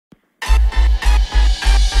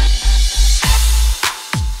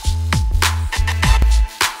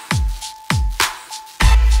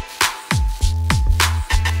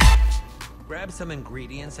some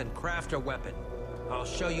ingredients and craft a weapon. I'll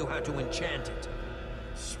show you how to enchant it.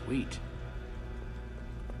 Sweet.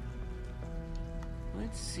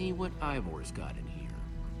 Let's see what Ivor's got in here.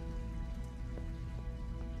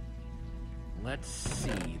 Let's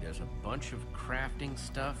see, there's a bunch of crafting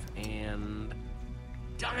stuff and...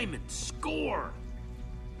 Diamond score!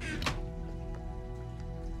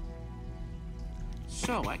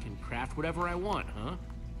 So, I can craft whatever I want, huh?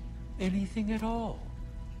 Anything at all.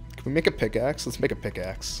 Can we make a pickaxe? Let's make a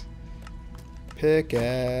pickaxe.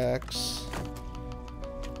 Pickaxe.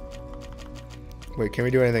 Wait, can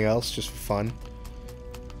we do anything else just for fun?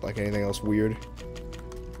 Like anything else weird?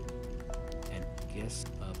 And guess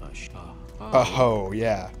of a A hoe,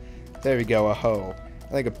 yeah. There we go, a hoe. I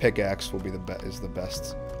think a pickaxe will be the best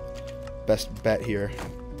bet here.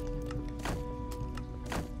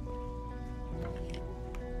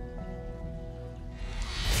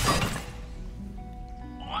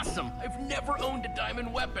 Awesome! I've never owned a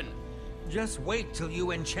diamond weapon! Just wait till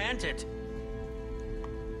you enchant it.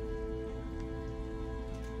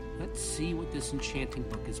 Let's see what this enchanting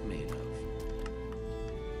book is made of.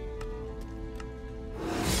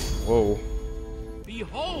 Whoa.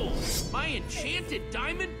 Behold! My enchanted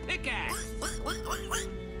diamond pickaxe!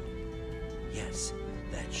 Yes,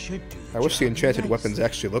 that should do the I wish the job enchanted nicely. weapons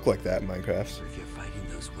actually look like that in Minecraft. If you're fighting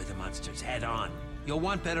those wither monsters head on, you'll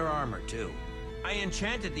want better armor too. I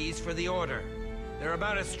enchanted these for the Order. They're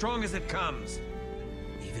about as strong as it comes.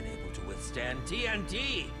 Even able to withstand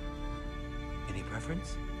TNT. Any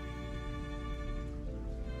preference?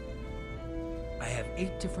 I have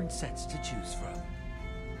 8 different sets to choose from.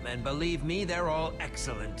 And believe me, they're all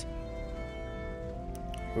excellent.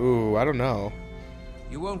 Ooh, I don't know.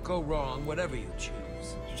 You won't go wrong, whatever you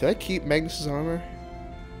choose. Should I keep Magnus's armor?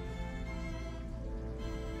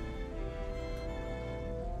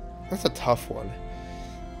 That's a tough one.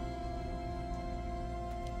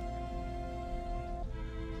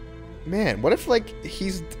 Man, what if, like,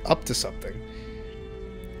 he's up to something?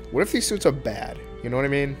 What if these suits are bad? You know what I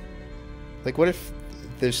mean? Like, what if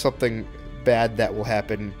there's something bad that will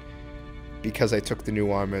happen because I took the new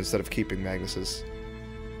armor instead of keeping Magnus's?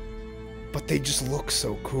 But they just look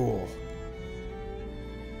so cool.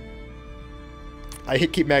 I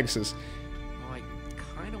hit keep Magnus's. Well, I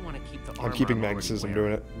kind of want to keep the armor I'm keeping already Magnus's, I'm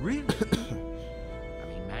wearing. doing it. Really? I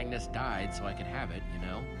mean, Magnus died, so I could have it, you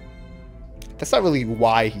know? That's not really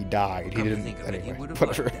why he died. He Come to didn't. think of it, he Anyway, would have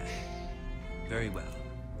whatever. liked that. Very well.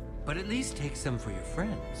 But at least take some for your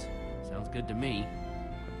friends. Sounds good to me.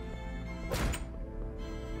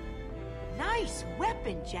 Nice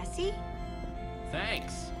weapon, Jesse.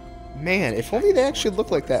 Thanks. Man, if only they actually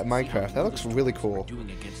look like that in Minecraft. That looks really cool. We're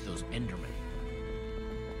doing against those Endermen.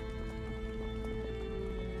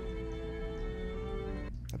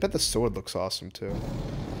 I bet the sword looks awesome too.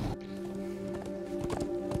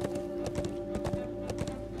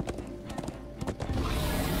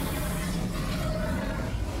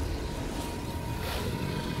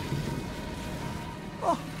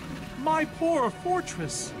 My poor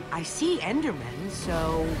fortress. I see Endermen,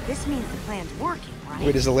 so this means the plan's working, right?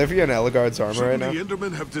 Wait, is Olivia in Ellegaard's armor right Shouldn't now? the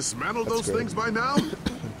Endermen have dismantled That's those good. things by now?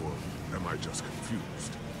 Or am I just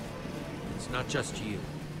confused? It's not just you.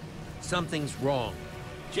 Something's wrong.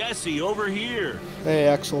 Jesse, over here. Hey,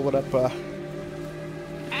 Axel, what up?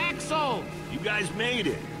 Axel! You guys made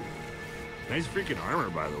it. Nice freaking armor,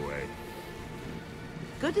 by the way.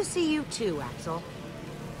 Good to see you too, Axel.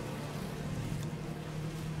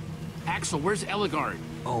 Axel, where's Ellegaard?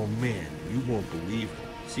 Oh man, you won't believe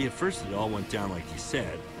it. See, at first it all went down like you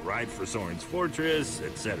said. Ride for Soren's fortress,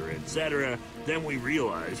 etc., etc. Then we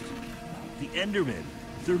realized the Endermen,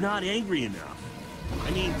 they're not angry enough. I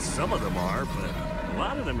mean, some of them are, but a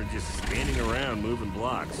lot of them are just standing around moving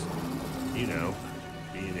blocks. You know,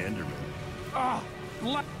 being Endermen.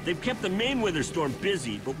 They've kept the main Witherstorm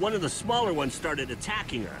busy, but one of the smaller ones started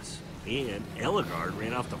attacking us. And Ellegaard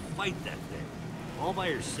ran off to fight that thing, all by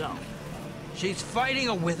herself. She's fighting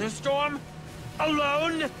a Witherstorm?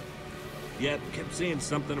 Alone? Yep, kept saying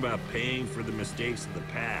something about paying for the mistakes of the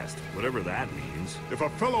past, whatever that means. If a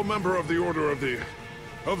fellow member of the Order of the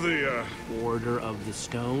Order of the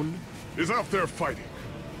Stone? is out there fighting,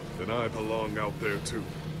 then I belong out there too.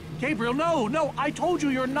 Gabriel, no, I told you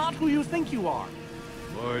you're not who you think you are.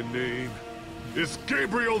 My name is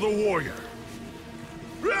Gabriel the Warrior.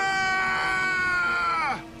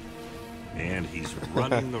 Ah! And he's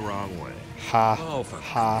running the wrong way. Ha. Oh, for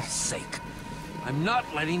ha. goodness sake. I'm not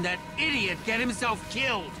letting that idiot get himself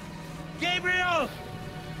killed. Gabriel!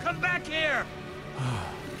 Come back here!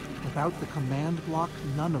 Without the command block,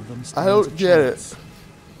 none of them stand I don't a get it. chance.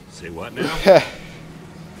 Say what now?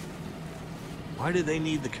 Why do they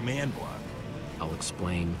need the command block? I'll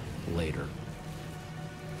explain later.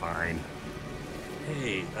 Fine.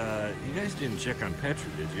 Hey, you guys didn't check on Petra,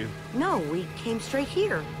 did you? No, we came straight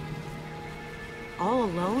here. All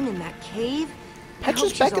alone in that cave? I hope Petra's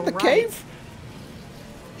she's back in the all right. cave?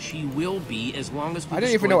 She will be as long as we I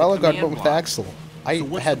didn't even know destroy the Ellegaard command went with block. Axel. I So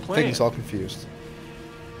what's had the plan? things all confused.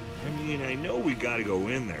 I mean, I know we gotta go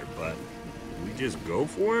in there, but we just go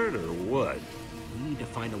for it, or what? We need to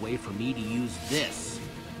find a way for me to use this.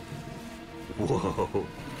 Whoa.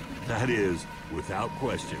 That is, without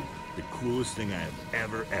question, the coolest thing I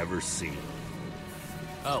have ever seen.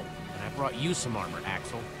 Oh, and I brought you some armor,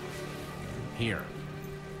 Axel. Here.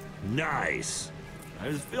 Nice! I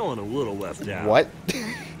was feeling a little left out. What?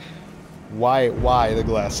 Why the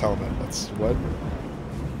glass helmet? That's what?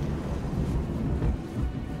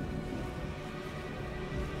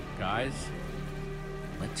 Guys,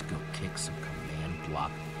 let's go kick some command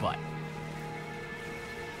block butt.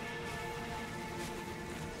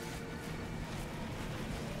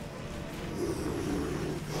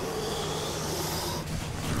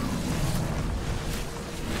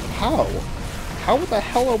 How? How the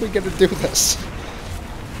hell are we gonna do this?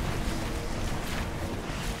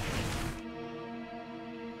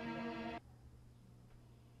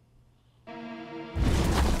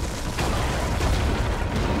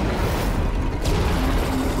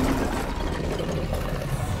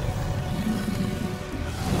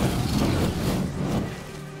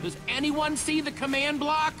 Does anyone see the command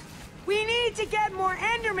block? We need to get more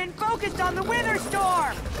Endermen focused on the Wither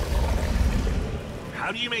Storm!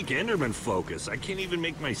 How do you make Enderman focus? I can't even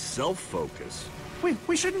make myself focus.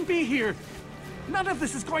 We shouldn't be here. None of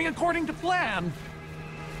this is going according to plan.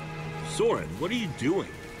 Soren, what are you doing?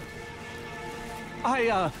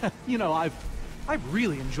 You know, I've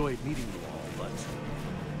really enjoyed meeting you all,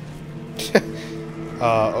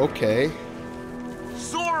 but Okay.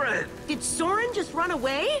 Soren! Did Soren just run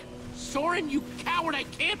away? Soren, you coward, I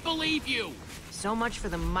can't believe you! So much for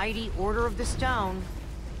the mighty Order of the Stone.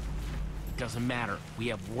 Doesn't matter. We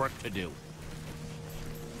have work to do.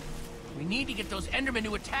 We need to get those Endermen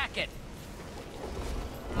to attack it.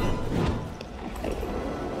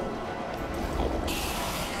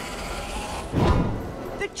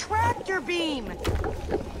 The tractor beam!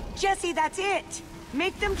 Jesse, that's it!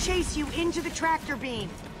 Make them chase you into the tractor beam.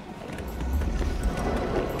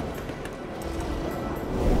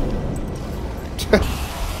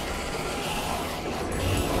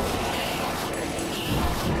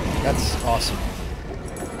 That's awesome.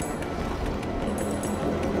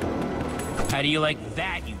 How do you like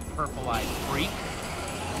that, you purple-eyed freak?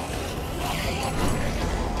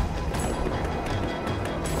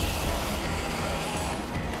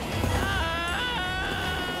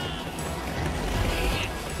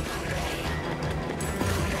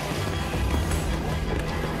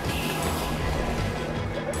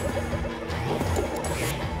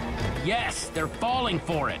 Yes, they're falling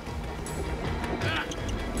for it.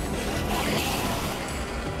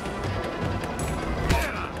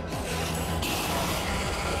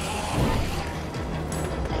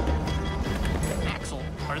 Axel,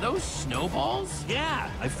 are those snowballs? Yeah,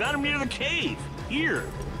 I found him near the cave. Here.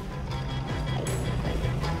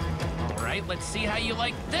 All right, let's see how you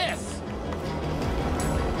like this.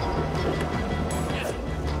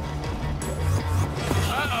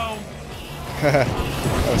 Uh-oh.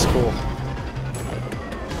 That was cool.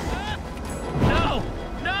 No!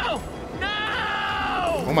 No!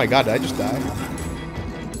 No! Oh my god, did I just die?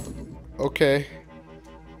 Okay.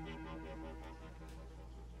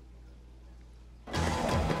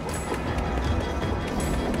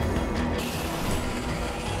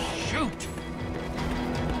 Shoot!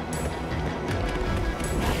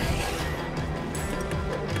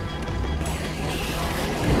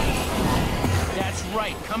 That's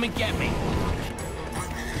right, come and get me.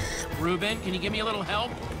 Reuben, can you give me a little help?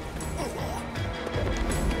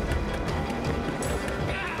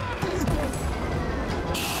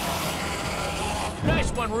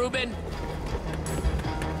 Nice one, Reuben.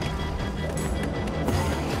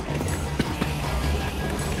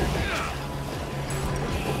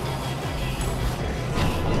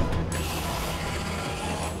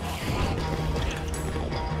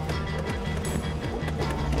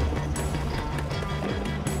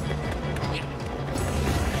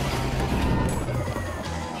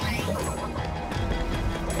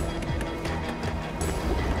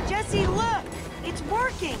 Jesse, look! It's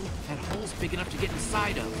working! That hole's big enough to get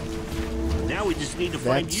inside of. Now we just need to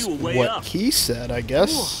find That's you a way what up. he said, I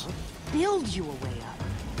guess. Build you a way up.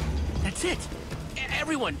 That's it.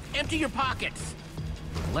 Everyone, empty your pockets.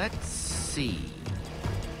 Let's see.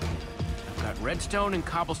 Got redstone and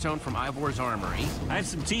cobblestone from Ivor's armory. I have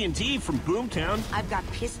some TNT from Boomtown. I've got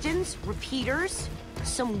pistons, repeaters,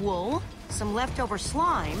 some wool, some leftover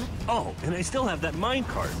slime. Oh, and I still have that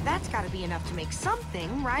minecart. That's gotta be enough to make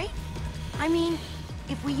something, right? I mean,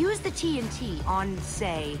 if we use the TNT on,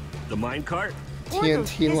 say, The minecart? or those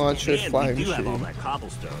TNT launcher, And flying we do have all machine. that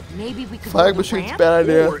cobblestone. maybe we could Flying build a machine's ramp? bad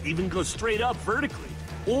idea. Or even go straight up vertically.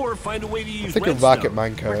 Or find a way to use Think of redstone. rocket We're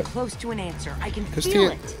minecart. close to an answer. I can 'Cause feel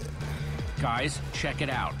T- it. Guys, check it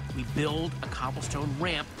out. We build a cobblestone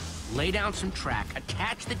ramp, lay down some track,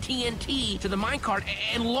 attach the TNT to the minecart,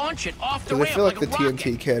 and launch it off the Because I ramp feel like like the a rocket.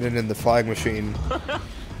 TNT cannon and the flying machine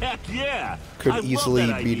Heck yeah! could I love easily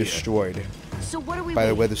that be idea. destroyed. So what are we By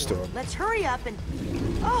the waiting weather for? storm. Let's hurry up and...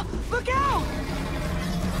 Oh, look out!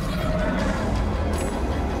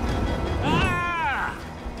 Ah!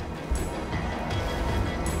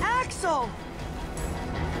 Axel!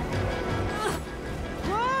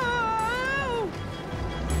 Whoa!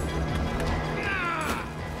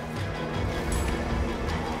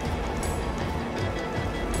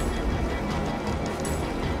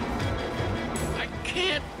 I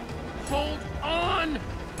can't hold on!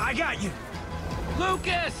 I got you.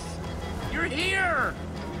 Lucas! You're here!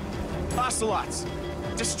 Ocelots,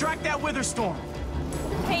 distract that wither storm.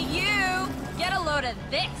 Hey, you! Get a load of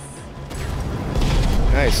this!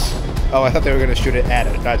 Nice. Oh, I thought they were gonna shoot it at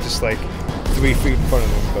it, not just like 3 feet in front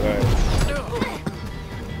of them.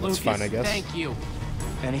 But Lucas, fine, I guess. Thank you.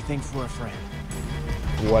 Anything for a friend.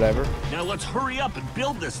 whatever. Now let's hurry up and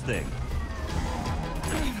build this thing.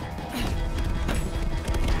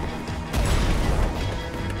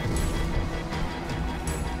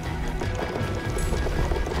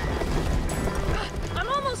 I'm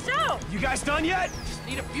almost out! You guys done yet? Just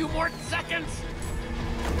need a few more seconds.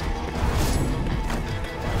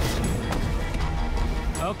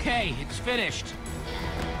 Okay, it's finished.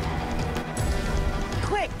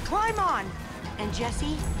 Quick, climb on! And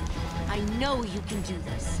Jesse, I know you can do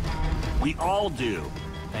this. We all do.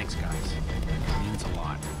 Thanks, guys. It means a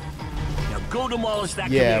lot. Now go demolish that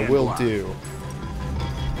Yeah, command will block. do.